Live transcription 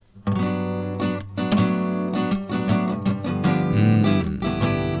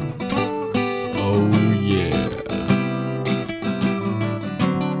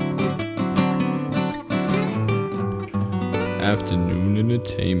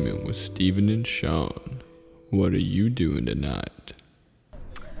Entertainment with Steven and Sean. What are you doing tonight?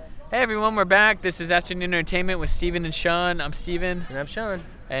 Hey everyone, we're back. This is Afternoon Entertainment with Steven and Sean. I'm Steven. And I'm Sean.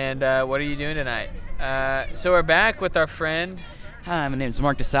 And what are you doing tonight? So we're back with our friend Hi, my name is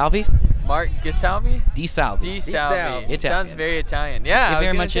Mark DeSalvi. Mark Gisalvi? DeSalvi. DeSalvi. It Italian. sounds very Italian. Yeah, It I was very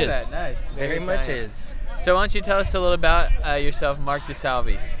gonna much say is. That. Nice. Very Italian. much is. So why don't you tell us a little about yourself, Mark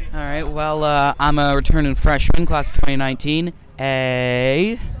DeSalvi? All right, well, I'm a returning freshman, class of 2019,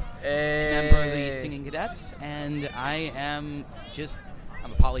 a member of the Singing Cadets, and I'm a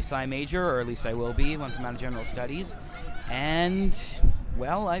poli-sci major, or at least I will be once I'm out of general studies. And,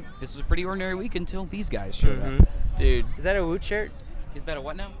 well, this was a pretty ordinary week until these guys showed up. Dude. Is that a Woot shirt? Is that a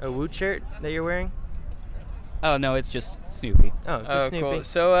what now? A Woot shirt that you're wearing? Oh, no, it's just Snoopy. Oh, just Snoopy. Cool.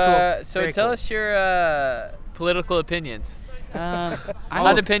 So, It's cool. Very tell cool. us your political opinions.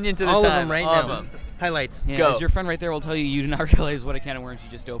 Not opinions at a all time. of them right all now. Of them. Highlights. Yeah, Go. as your friend right there will tell you, you do not realize what a can of worms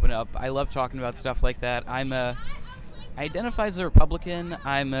you just opened up. I love talking about stuff like that. I identify as a Republican.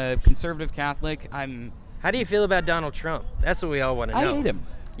 I'm a conservative Catholic. How do you feel about Donald Trump? That's what we all want to know. I hate him.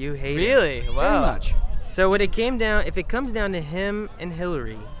 You hate him. Really? Wow. Very much. So if it comes down to him and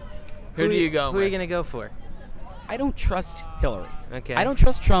Hillary, Who do you go Who with? are you gonna go for? I don't trust Hillary. Okay. I don't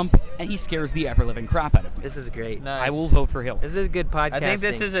trust Trump, and he scares the ever-living crap out of me. This is great. Nice. I will vote for Hillary. This is good podcasting. I think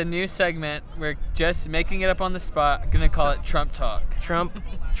this is a new segment. We're just making it up on the spot. Gonna call it Trump Talk. Trumpet.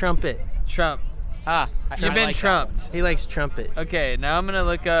 Trump. You've been like trumped. He likes trumpet. Okay, now I'm gonna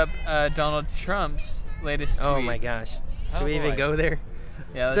look up Donald Trump's latest tweets. Oh my gosh. Should we even boy. go there?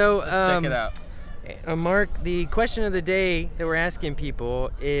 Yeah, let's check it out. Mark, the question of the day that we're asking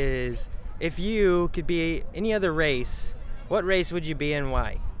people is, if you could be any other race, what race would you be and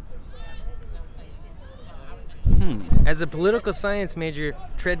why? As a political science major,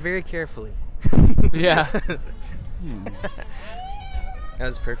 tread very carefully. Yeah. That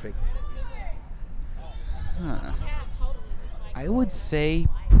was perfect. I would say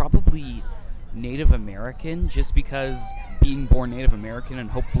probably Native American, just because being born Native American and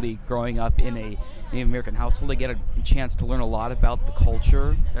hopefully growing up in a Native American household, I get a chance to learn a lot about the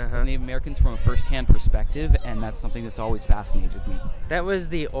culture of Native Americans from a first-hand perspective, and that's something that's always fascinated me. That was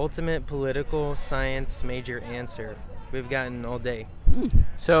the ultimate political science major answer we've gotten all day.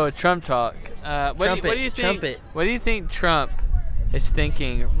 So Trump Talk. What do you think? Trumpet. What do you think Trump is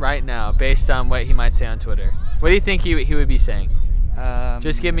thinking right now, based on what he might say on Twitter? What do you think he would be saying?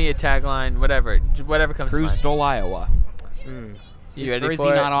 Just give me a tagline, whatever comes to Cruz mind. stole Iowa. You ready Or is for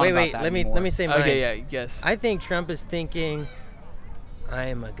he it? not on Wait, about that let me anymore? say mine. Okay, yeah, yes. I think Trump is thinking, I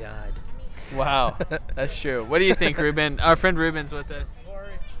am a god. Wow, that's true. What do you think, Ruben? Our friend Ruben's with us.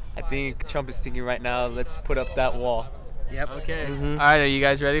 I think Trump is thinking right now, let's put up that wall. Yep. Okay. All right, are you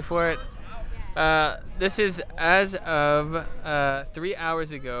guys ready for it? This is as of 3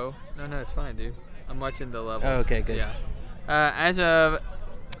 hours ago. No, it's fine, dude. I'm watching the levels. Oh, okay, good. Yeah. As of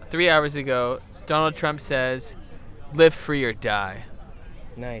 3 hours ago, Donald Trump says, "Live free or die."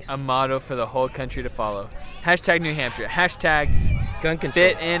 Nice. A motto for the whole country to follow. Hashtag New Hampshire. Hashtag Gun control.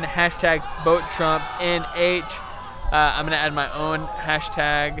 fit in. Hashtag vote Trump. NH. I'm gonna add my own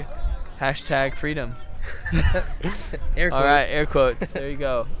hashtag. Hashtag freedom. Air quotes. All right, air quotes. There you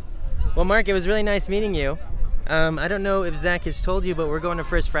go. Well, Mark, it was really nice meeting you. I don't know if Zach has told you, but we're going to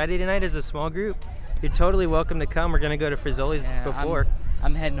First Friday tonight as a small group. You're totally welcome to come. We're going to go to Frizzoli's Yeah, before.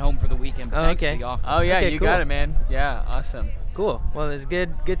 I'm heading home for the weekend, but Oh, thanks okay. for the offer. Oh yeah, Okay, you cool. got it, man. Yeah, awesome. Cool. Well, it's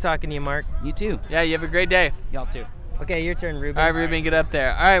good talking to you, Mark. You too. Yeah, you have a great day. Y'all too. Okay, your turn, Ruben. All right, Ruben, get up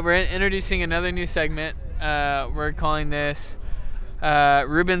there. All right, we're introducing another new segment. We're calling this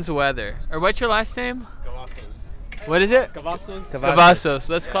Ruben's Weather. Or what's your last name? Cavazos. What is it? Cavazos? Cavazos.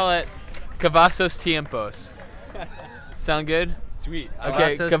 Let's call it Cavazos Tiempos. Sound good? Sweet.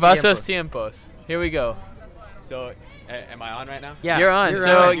 Okay, Cavazos Cavazos Tiempos. Here we go. So, am I on right now? Yeah, You're on.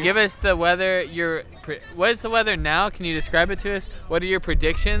 So on. give us the weather. What is the weather now? Can you describe it to us? What are your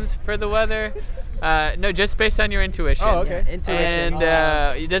predictions for the weather? No, just based on your intuition. Oh, okay. Yeah, intuition.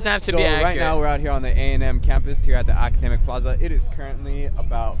 And it doesn't have to So be accurate. right now we're out here on the A&M campus here at the Academic Plaza. It is currently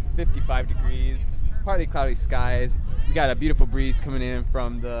about 55 degrees, partly cloudy skies. We got a beautiful breeze coming in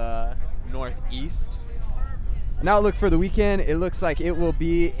from the northeast. Now look for the weekend. It looks like it will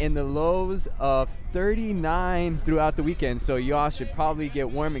be in the lows of 39 throughout the weekend. So y'all should probably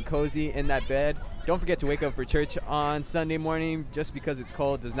get warm and cozy in that bed. Don't forget to wake up for church on Sunday morning. Just because it's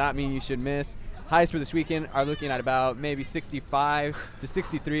cold does not mean you should miss. Highs for this weekend are looking at about maybe 65 to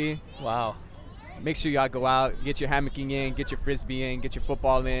 63. Wow. Make sure y'all go out, get your hammocking in, get your frisbee in, get your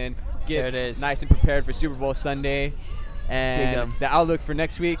football in, There it get is. nice and prepared for Super Bowl Sunday. And Big 'em. the outlook for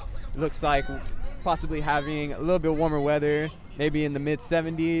next week looks like possibly having a little bit warmer weather, maybe in the mid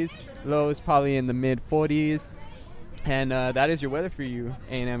 70s. Lows probably in the mid 40s. And that is your weather for you,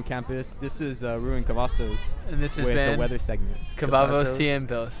 A&M campus. This is Ruben Cavazos And this has with been the weather segment. Cavavos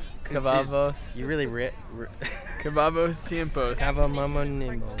Tiempos. Cavavos. You really Cavavos Tiempos.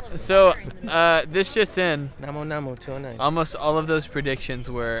 Cavamamo So, this just in. Namo 209. Almost all of those predictions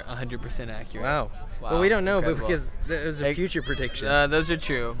were 100% accurate. Wow. Wow, Well, we don't know, incredible. but because it was a Like, future prediction. Those are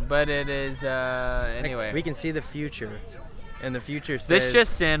true, but it is anyway. We can see the future, and the future says This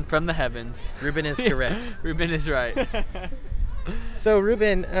just in from the heavens. Ruben is correct. Ruben is right. So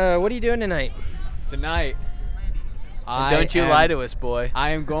Ruben, what are you doing tonight? Tonight, Don't you lie to us, boy. I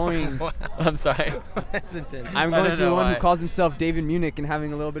am going. I'm sorry. That's intense. I'm I going don't to the know one why. who calls himself David Munich and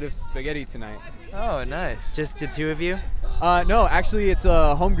having a little bit of spaghetti tonight. Oh, nice. Just the two of you? No, actually, it's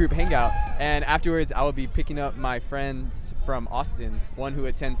a home group hangout, and afterwards, I will be picking up my friends from Austin. One who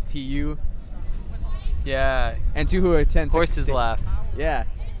attends TU, Yeah. and two who attend Texas Horses State. laugh. Yeah.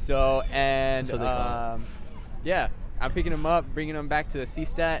 So and That's what they call yeah, I'm picking them up, bringing them back to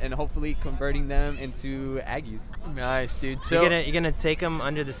CSTAT, and hopefully converting them into Aggies. Nice, dude. So You're gonna take them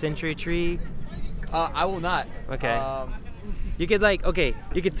under the century tree? I will not. Okay. You could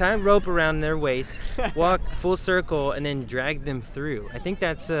you could tie a rope around their waist, walk full circle, and then drag them through. I think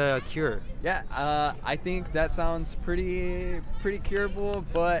that's a cure. Yeah, I think that sounds pretty curable,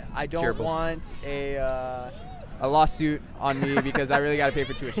 but I don't Curable. want a lawsuit on me because I really got to pay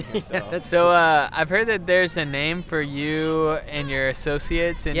for tuition. Here, so. I've heard that there's a name for you and your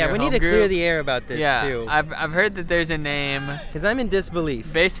associates in Yeah, your we home need to group. clear the air about this Yeah, too, I've heard that there's a name because I'm in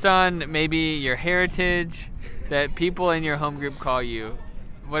disbelief. based on maybe your heritage that people in your home group call you.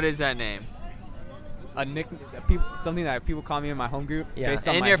 What is that name? Something that people call me in my home group. Yeah. Based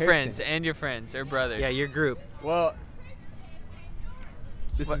on And my your heritage. friends, or brothers. Yeah, your group. Well,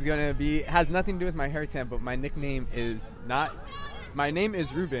 this is gonna be has nothing to do with my heritage, but my nickname is not. My name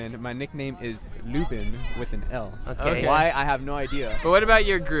is Ruben. My nickname is Lubin with an L. Okay. Why? I have no idea. But what about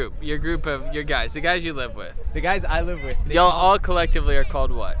your group? Your group of your guys, the guys you live with. The guys I live with. they Y'all call- all collectively are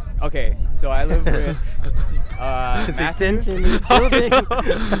called what? Okay, so I live with The Matthew, tension is building.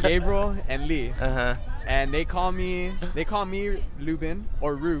 Gabriel, and Lee, Uh-huh. and they call me Lubin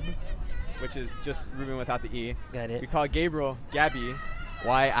or Rube, which is just Ruben without the E. Got We it. call Gabriel Gabby.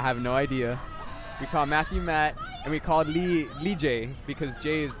 Why? I have no idea. We call Matthew Matt, and we call Lee J because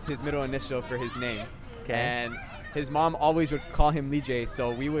J is his middle initial for his name. Okay. And his mom always would call him Lee J,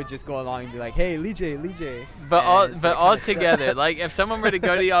 so we would just go along and be like, "Hey, Lee J." But all And so it all kinda together. Like if someone were to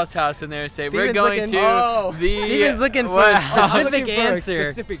go to y'all's house and they would say, "We're Steven's going looking- to Oh. the Steven's looking for Wow. a I'm specific looking for a answer.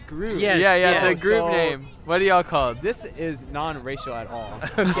 specific group. Yes. Yeah, the yes. group So- name. What are y'all called? This is non-racial at all.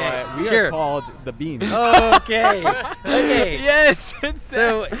 Okay, But we sure. are called the Beans. Okay. Okay. Yes. It's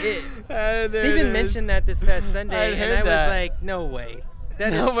So there it Steven is. mentioned that this past I Sunday, and heard I was that. like, no way. That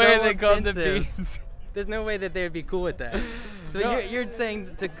is No way so they called the offensive. beans. There's no way that they would be cool with that. So No. you're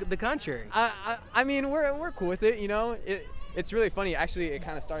saying to the contrary. I mean, we're cool with it, you know. It's really funny. Actually, it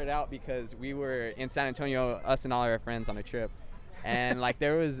kind of started out because we were in San Antonio, us and all our friends on a trip, and like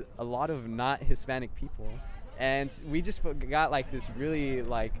there was a lot of not Hispanic people, and we just got like this really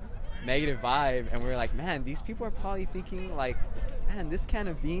like negative vibe, and we were like, man, these people are probably thinking like, man, this can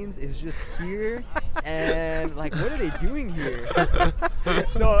of beans is just here, and like, what are they doing here?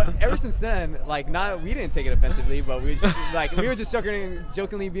 So ever since then, like, we didn't take it offensively, but we were just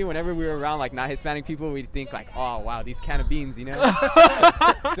jokingly be whenever we were around like not Hispanic people, we'd think like, oh wow, these can of beans, you know.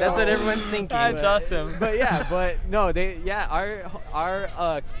 That's what everyone's thinking. That's awesome. But no,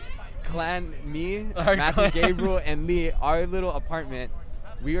 our clan, me, Our Matthew, clan. Gabriel, and Lee, our little apartment,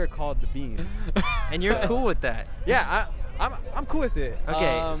 we are called the Beans. And you're cool with that. Yeah, I'm cool with it.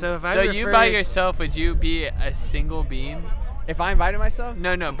 Okay, so if I So refer you by yourself, would you be a single bean? if I invited myself,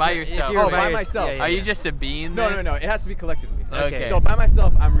 No, by yourself. you're oh, by yours- myself. yeah, Are you yeah. just a bean? No, then? no, it has to be collectively. Okay. So by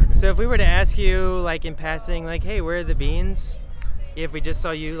myself, I'm Ruben. So if we were to ask you, like in passing, like, hey, where are the beans? If we just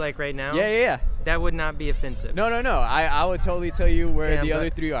saw you, like right now, Yeah. that would not be offensive. No. I would totally tell you where Okay, the I'm other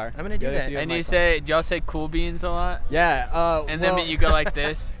go- three are. I'm gonna do The other that. three are And my you clan. say, do y'all say cool beans a lot? Yeah. And then you go like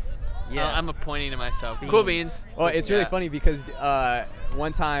this. Yeah. I'm pointing to myself. Cool Beans. beans. Well, it's really Yeah. funny because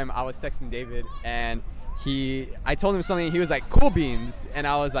one time I was texting David and I told him something and he was like, cool beans. And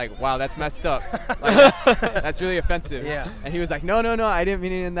I was like, wow, that's messed up. Like, that's really offensive. Yeah. And he was like, no, I didn't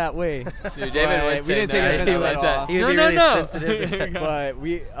mean it in that way. Dude, David But would we say didn't take that. offense He to would it like at all. He would be really sensitive. But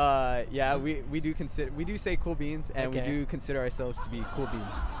we do say cool beans and Okay. we do consider ourselves to be cool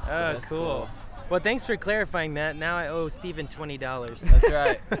beans. So Oh, that's cool. Well, thanks for clarifying that. Now I owe Steven $20. That's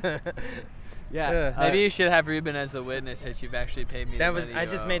right. Yeah. Maybe you should have Ruben as a witness that you've actually paid me. That the was money I you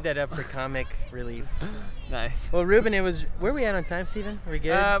just owe. made that up for comic relief. Nice. Well, Ruben, where are we at on time, Steven? Are we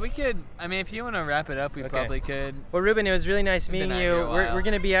good? We could. I mean, if you want to wrap it up, we Okay. probably could. Well, Ruben, it was really nice We've been meeting out you. here a while. We're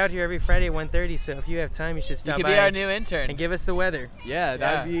gonna be out here every Friday at 1:30. So if you have time, you should You stop could by be our new intern. and give us the weather. Yeah,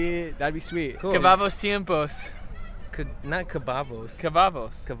 that'd be sweet. Cool. Cavavos tiempos. Not kebabos.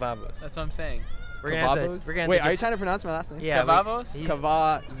 Cavavos. Kebabos. That's what I'm saying. We're gonna have to- Cavavos? we're gonna have Wait, to are you get- trying to pronounce my last name? Yeah. Cavavos? he's-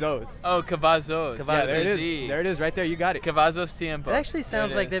 Cavazos. Oh, cavazos. Cavazos. Yeah, there it With a is. Z. There it is, right there. You got it. Cavazos tiempos. That actually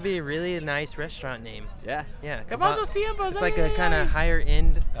sounds There it like that'd is. be a really nice restaurant name. Yeah. Yeah. Cavazos tiempos. It's like a kind of higher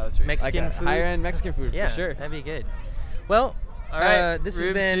end That was racist. Mexican Like a food. higher end Mexican food, Yeah, for sure. that'd be good. Well, All right. this has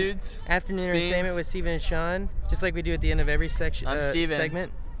Rube been Tudes. Afternoon Beans. Entertainment with Steven and Sean, just like we do at the end of every section. I'm Steven.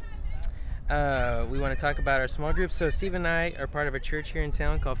 Segment. We want to talk about our small groups. So Steven and I are part of a church here in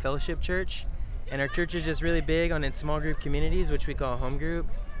town called Fellowship Church, and our church is just really big on its small group communities, which we call a home group.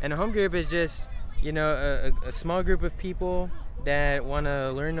 And a home group is just, a small group of people that want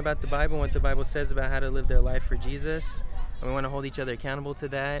to learn about the Bible and what the Bible says about how to live their life for Jesus, and we want to hold each other accountable to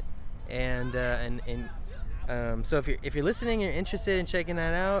that. So if you're listening and you're interested in checking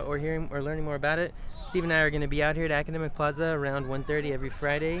that out or hearing or learning more about it, Steve and I are going to be out here at Academic Plaza around 1:30 every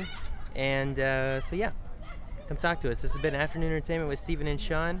Friday. And so yeah, come talk to us. This has been Afternoon Entertainment with Steven and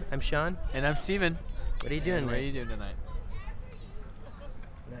Sean. I'm Sean. And I'm Steven. What are you doing, And what are man? you doing tonight?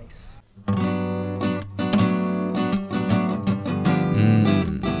 Nice.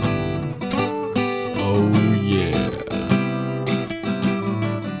 Oh yeah.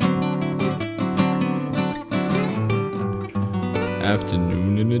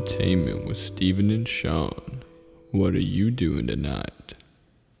 Afternoon entertainment with Steven and Sean. What are you doing tonight?